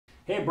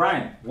Hey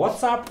Brian,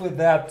 what's up with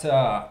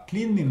that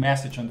cleaning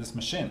message on this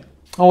machine?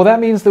 Oh, well, that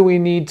means that we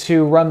need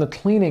to run the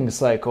cleaning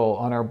cycle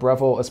on our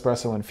Breville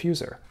Espresso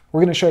Infuser. We're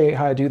going to show you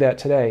how to do that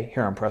today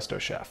here on Presto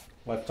Chef.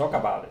 Let's talk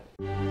about it.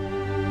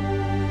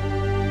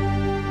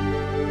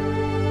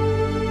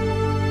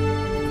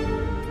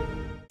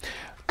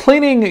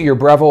 Cleaning your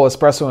Breville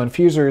Espresso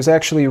Infuser is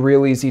actually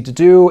real easy to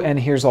do, and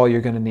here's all you're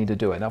going to need to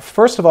do it. Now,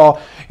 first of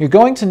all, you're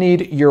going to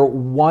need your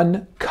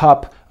 1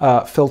 cup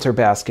filter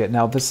basket.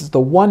 Now, this is the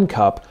 1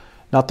 cup,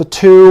 not the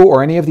 2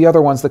 or any of the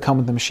other ones that come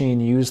with the machine.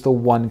 Use the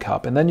 1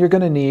 cup. And then you're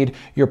going to need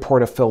your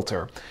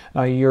portafilter.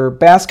 Now, your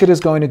basket is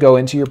going to go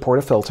into your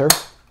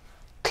portafilter.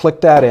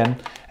 Click that in.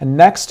 And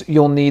next,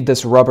 you'll need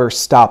this rubber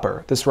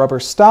stopper. This rubber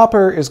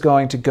stopper is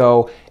going to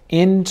go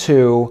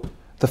into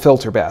the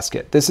filter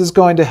basket. This is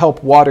going to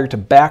help water to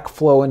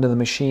backflow into the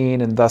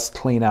machine and thus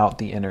clean out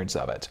the innards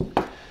of it.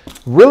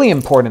 Really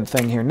important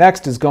thing here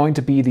next is going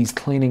to be these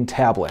cleaning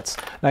tablets.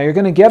 Now you're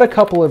going to get a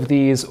couple of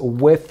these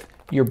with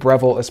your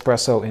Breville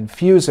Espresso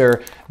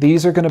Infuser.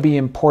 These are going to be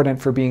important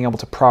for being able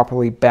to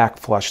properly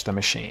backflush the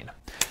machine.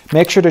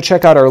 Make sure to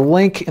check out our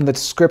link in the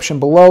description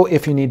below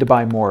if you need to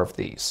buy more of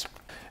these.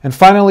 And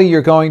finally,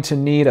 you're going to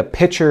need a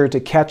pitcher to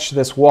catch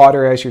this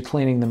water as you're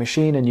cleaning the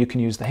machine, and you can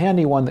use the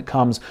handy one that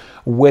comes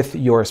with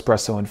your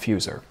espresso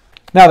infuser.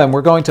 Now then,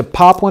 we're going to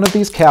pop one of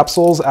these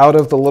capsules out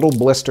of the little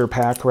blister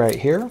pack right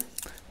here.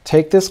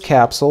 Take this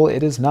capsule,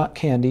 it is not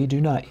candy,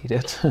 do not eat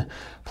it.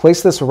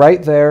 Place this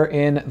right there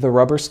in the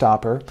rubber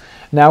stopper.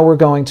 Now we're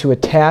going to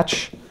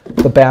attach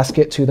the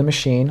basket to the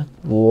machine,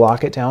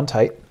 lock it down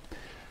tight,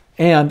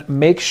 and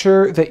make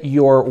sure that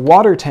your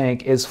water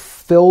tank is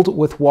filled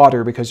with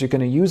water because you're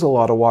going to use a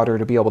lot of water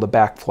to be able to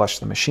backflush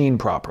the machine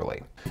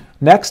properly.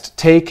 Next,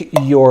 take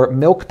your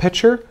milk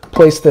pitcher,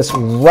 place this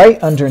right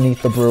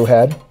underneath the brew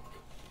head,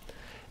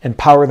 and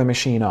power the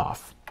machine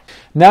off.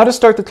 Now to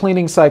start the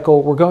cleaning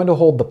cycle, we're going to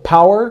hold the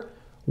power,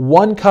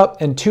 1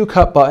 cup and 2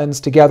 cup buttons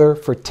together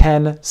for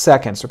 10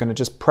 seconds. We're going to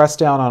just press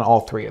down on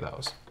all 3 of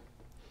those.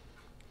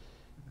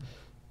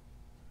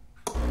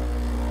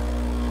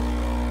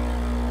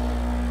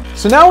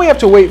 So now we have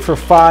to wait for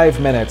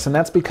 5 minutes, and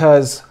that's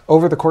because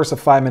over the course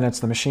of 5 minutes,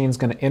 the machine's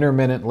going to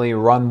intermittently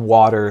run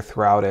water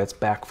throughout it. It's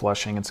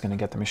backflushing. It's going to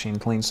get the machine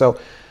clean. So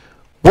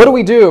what do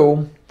we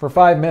do for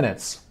 5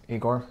 minutes,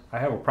 Igor? I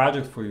have a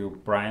project for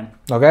you, Brian.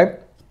 Okay.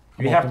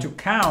 You have to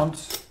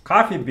count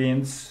coffee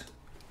beans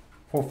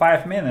for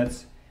 5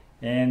 minutes,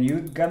 and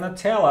you're gonna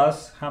tell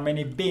us how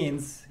many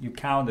beans you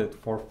counted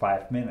for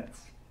 5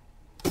 minutes.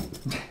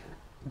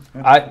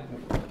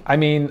 I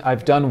mean,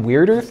 I've done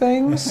weirder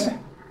things.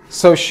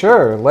 So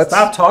sure, let's...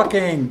 Stop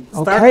talking.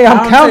 Start okay,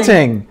 I'm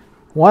counting.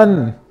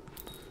 1.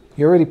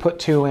 You already put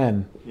 2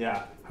 in.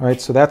 Yeah. All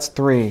right, so that's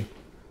 3.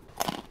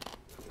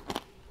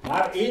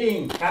 Not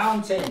eating,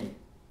 counting.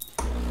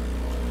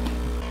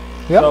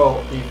 Yep.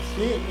 So if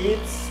he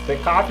eats the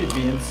coffee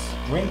beans,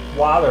 drink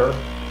water,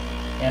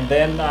 and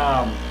then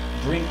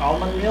drink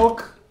almond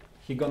milk,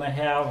 he's gonna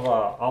have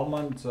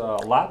almond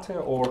latte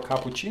or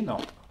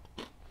cappuccino.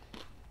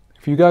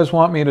 If you guys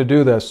want me to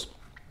do this,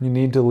 you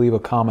need to leave a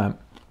comment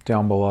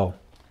down below.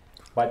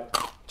 But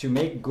to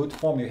make good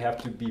form, you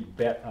have to be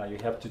you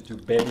have to do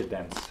belly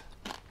dance.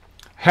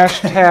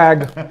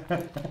 Hashtag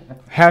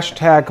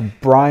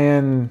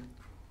Brian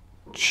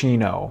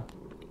Chino.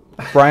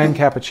 Brian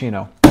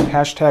Cappuccino.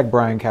 Hashtag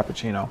Brian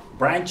Cappuccino.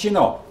 Brian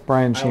Chino.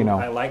 Brian Chino.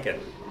 I like it.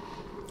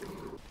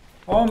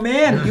 Oh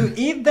man, you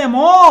eat them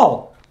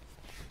all.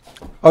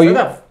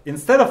 Oh,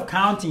 instead of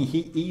counting,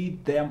 he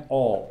ate them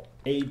all.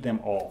 Ate them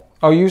all.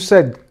 Oh, you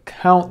said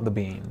count the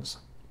beans.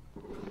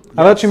 Yes.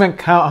 I thought you meant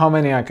count how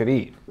many I could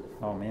eat.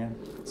 Oh man.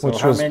 So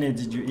how many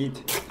did you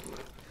eat?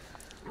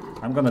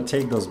 I'm gonna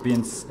take those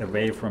beans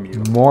away from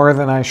you. More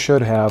than I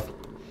should have.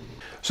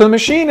 So the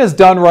machine is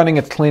done running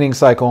its cleaning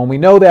cycle, and we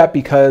know that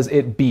because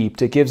it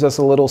beeped. It gives us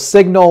a little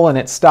signal and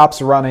it stops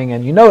running,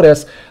 and you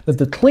notice that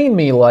the clean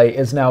me light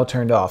is now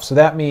turned off. So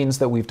that means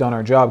that we've done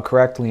our job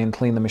correctly and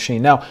cleaned the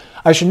machine. Now,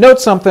 I should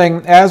note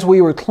something. As we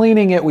were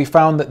cleaning it, we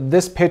found that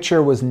this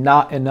pitcher was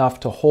not enough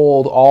to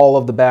hold all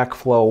of the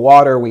backflow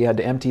water. We had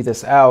to empty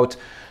this out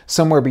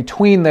somewhere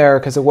between there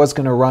because it was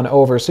going to run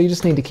over. So you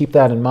just need to keep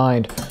that in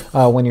mind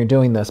when you're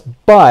doing this.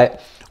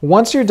 But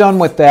once you're done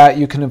with that,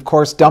 you can of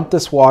course dump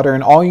this water,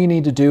 and all you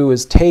need to do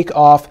is take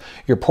off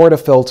your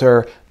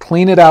portafilter,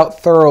 clean it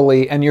out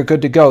thoroughly, and you're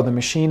good to go. The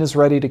machine is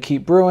ready to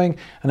keep brewing,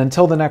 and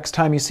until the next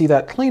time you see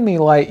that clean me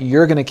light,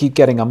 you're going to keep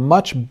getting a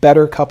much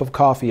better cup of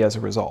coffee as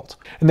a result.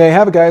 And there you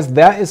have it, guys.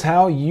 That is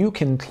how you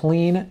can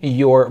clean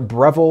your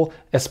Breville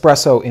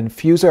Espresso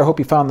Infuser. I hope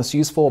you found this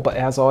useful, but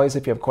as always,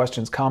 if you have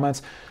questions,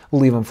 comments,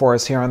 leave them for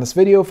us here on this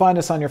video. Find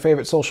us on your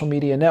favorite social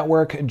media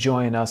network.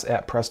 Join us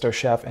at Presto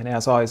Chef. And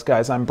as always,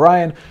 guys, I'm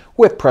Brian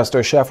with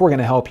Presto Chef. We're going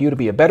to help you to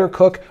be a better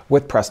cook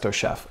with Presto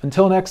Chef.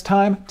 Until next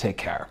time, take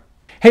care.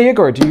 Hey,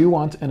 Igor, do you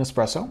want an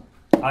espresso?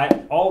 I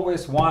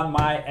always want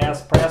my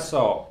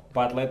espresso,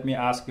 but let me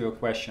ask you a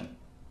question.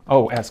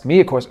 Oh, ask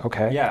me a question.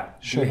 Okay. Yeah.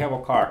 Sure. Do you have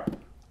a car?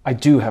 I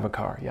do have a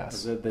car, yes.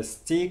 Is it the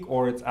stick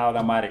or it's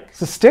automatic?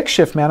 It's a stick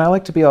shift, man. I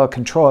like to be able to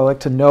control. I like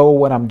to know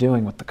what I'm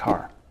doing with the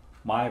car.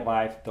 My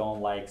wife don't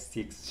like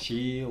sticks.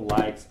 She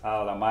likes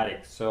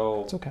automatic.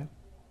 So It's okay.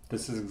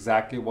 this is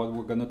exactly what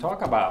we're going to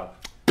talk about.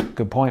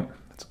 Good point.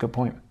 That's a good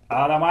point.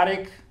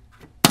 Automatic.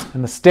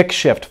 And the stick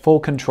shift,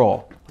 full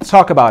control. Let's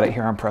talk about it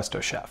here on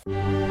Presto Chef.